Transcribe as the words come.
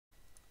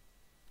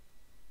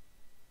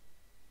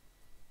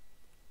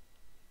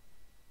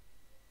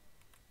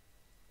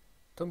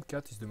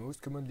Tomcat is the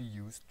most commonly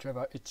used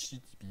Java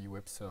HTTP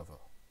web server.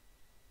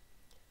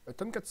 A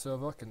Tomcat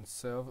server can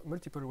serve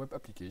multiple web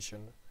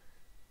applications,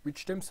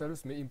 which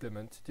themselves may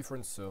implement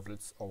different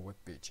servlets or web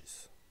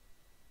pages.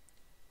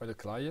 When a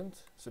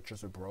client, such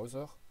as a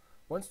browser,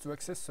 wants to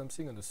access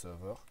something on the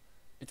server,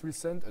 it will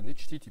send an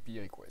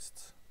HTTP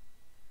request.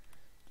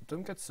 The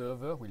Tomcat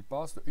server will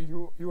pass the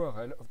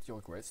URL of the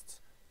request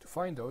to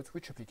find out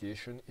which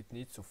application it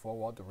needs to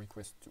forward the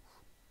request to.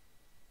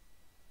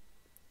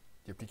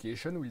 The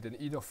application will then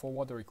either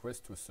forward the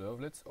request to a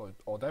servlet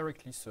or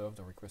directly serve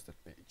the requested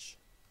page.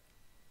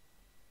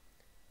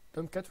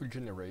 Tomcat will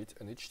generate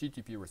an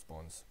HTTP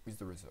response with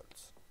the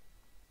results.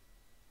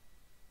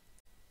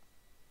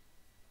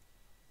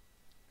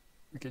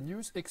 We can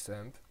use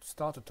XAMPP to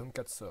start a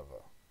Tomcat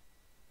server.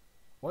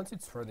 Once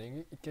it's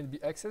running, it can be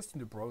accessed in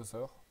the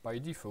browser by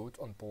default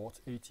on port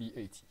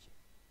 8080.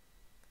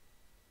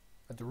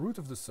 At the root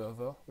of the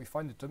server, we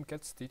find the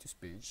Tomcat status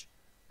page,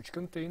 which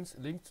contains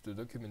links to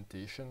the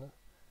documentation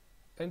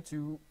and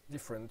to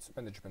different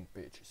management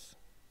pages.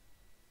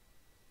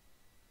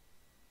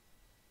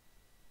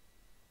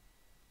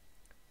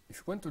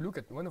 If we want to look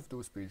at one of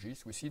those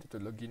pages, we see that a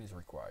login is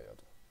required.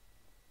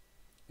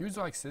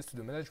 User access to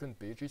the management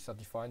pages are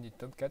defined in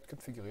Tomcat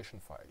configuration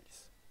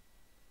files.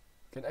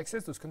 We can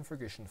access those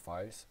configuration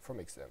files from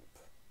XAMPP.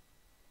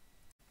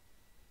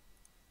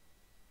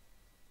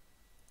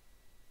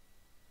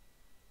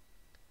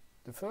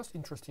 The first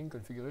interesting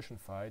configuration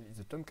file is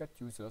the Tomcat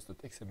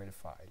users.xml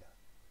file.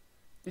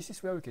 This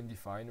is where we can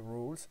define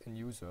roles and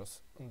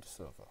users on the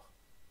server.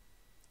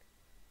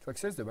 To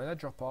access the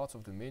manager part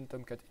of the main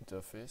Tomcat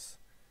interface,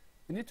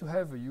 we need to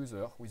have a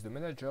user with the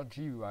manager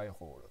GUI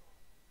role.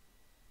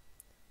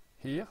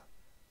 Here,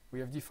 we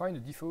have defined a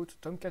default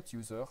Tomcat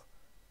user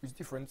with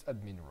different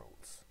admin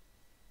roles.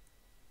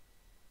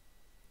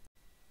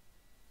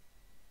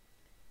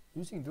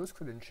 Using those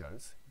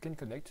credentials, we can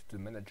connect to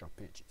the manager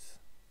pages.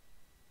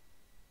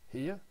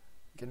 Here,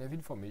 we can have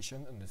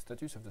information on the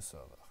status of the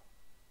server.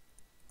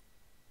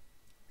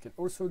 We can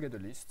also get a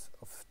list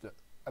of the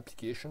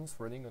applications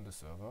running on the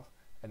server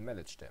and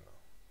manage them.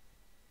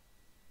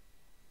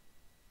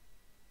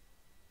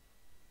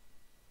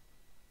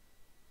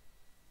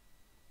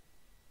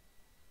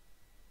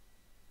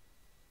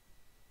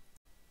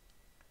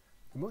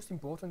 The most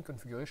important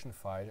configuration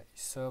file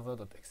is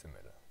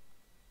server.xml.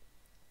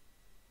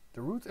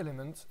 The root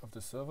element of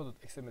the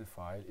server.xml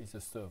file is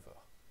the server,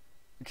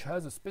 which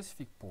has a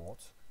specific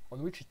port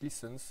on which it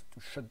listens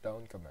to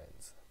shutdown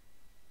commands.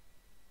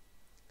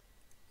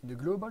 In the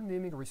global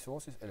naming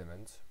resources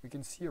element, we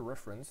can see a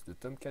reference to the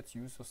Tomcat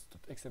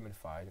users.xml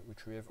file,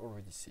 which we have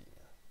already seen.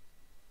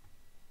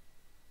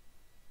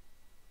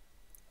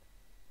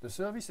 The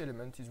service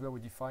element is where we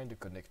define the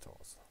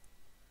connectors.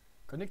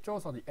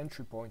 Connectors are the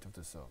entry point of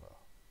the server.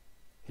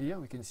 Here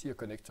we can see a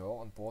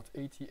connector on port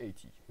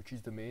 8080, which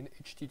is the main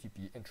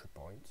HTTP entry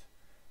point,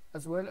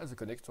 as well as a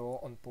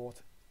connector on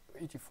port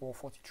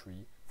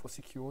 8443 for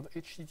secured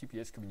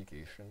HTTPS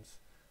communications,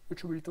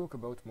 which we will talk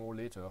about more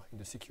later in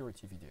the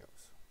security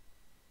videos.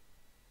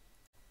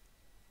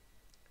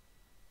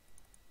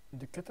 In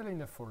the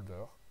Catalina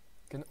folder,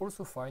 you can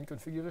also find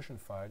configuration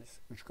files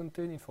which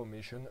contain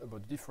information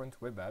about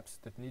different web apps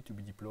that need to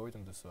be deployed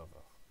on the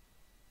server.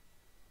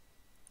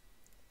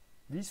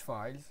 These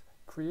files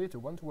create a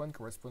one-to-one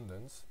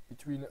correspondence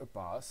between a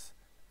path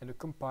and a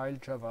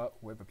compiled Java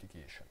web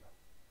application.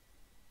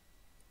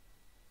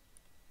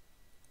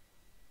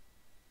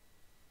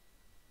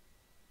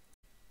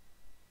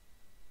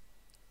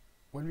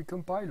 When we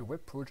compile a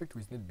web project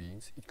with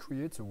NetBeans, it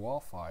creates a WAR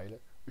file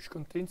which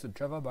contains the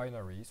Java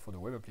binaries for the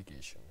web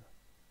application.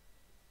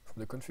 From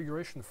the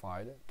configuration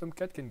file,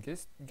 Tomcat can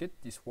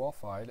get this WAR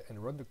file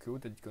and run the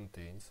code that it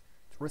contains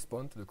to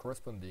respond to the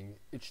corresponding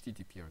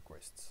HTTP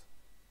requests.